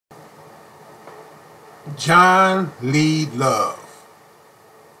John Lee Love.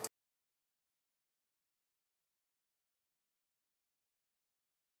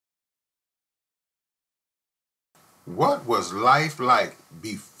 What was life like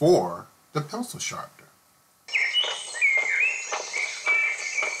before the pencil sharpener?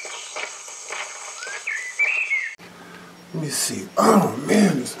 Let me see. Oh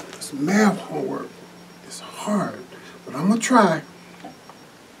man, this math homework is hard, but I'm gonna try.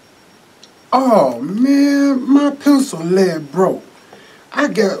 Oh man, my pencil lead broke. I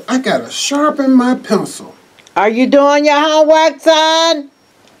gotta sharpen my pencil. Are you doing your homework, son?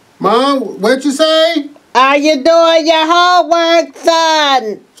 Mom, what'd you say? Are you doing your homework,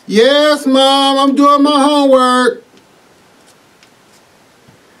 son? Yes, Mom, I'm doing my homework.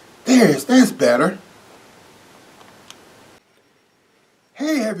 That's better.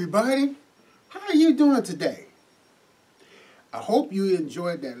 Hey everybody, how are you doing today? I hope you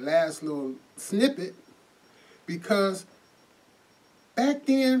enjoyed that last little snippet because back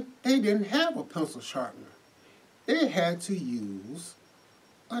then they didn't have a pencil sharpener. They had to use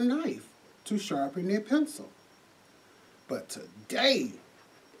a knife to sharpen their pencil. But today,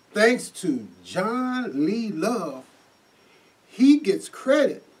 thanks to John Lee Love, he gets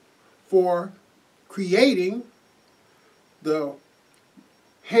credit for creating the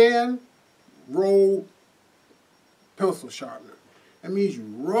hand roll pencil sharpener. That means you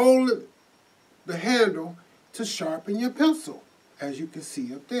roll the handle to sharpen your pencil, as you can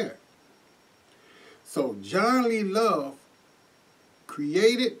see up there. So John Lee Love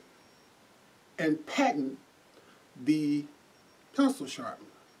created and patented the pencil sharpener.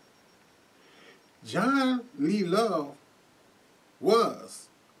 John Lee Love was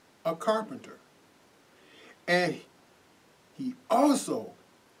a carpenter, and he also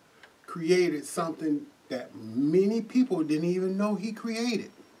created something that many people didn't even know he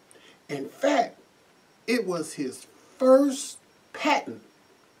created. In fact, it was his first patent,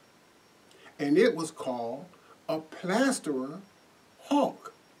 and it was called a plasterer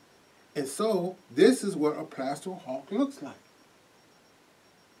hawk. And so this is what a plasterer hawk looks like.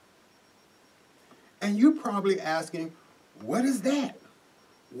 And you're probably asking, what is that?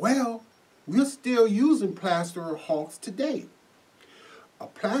 Well, we're still using plasterer hawks today. A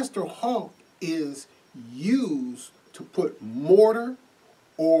plaster hawk is used to put mortar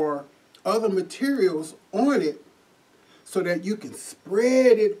or other materials on it so that you can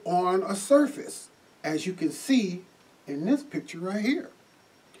spread it on a surface, as you can see in this picture right here.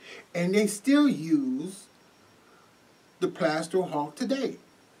 And they still use the plaster hawk today.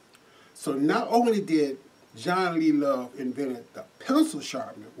 So not only did John Lee Love invent the pencil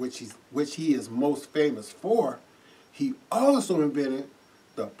sharpener, which he is most famous for, he also invented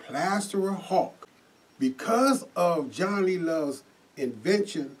the plasterer hawk. Because of John Lee Love's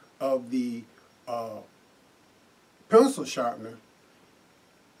invention of the pencil sharpener,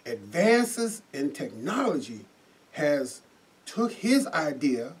 advances in technology has took his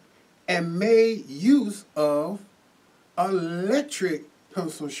idea and made use of electric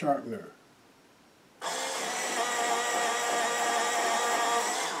pencil sharpener,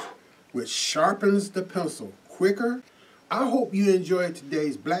 which sharpens the pencil quicker. I hope you enjoyed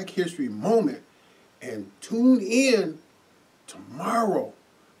today's Black History Moment and tune in tomorrow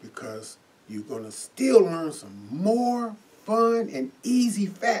because you're going to still learn some more fun and easy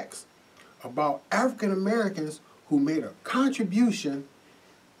facts about African Americans who made a contribution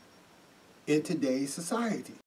in today's society.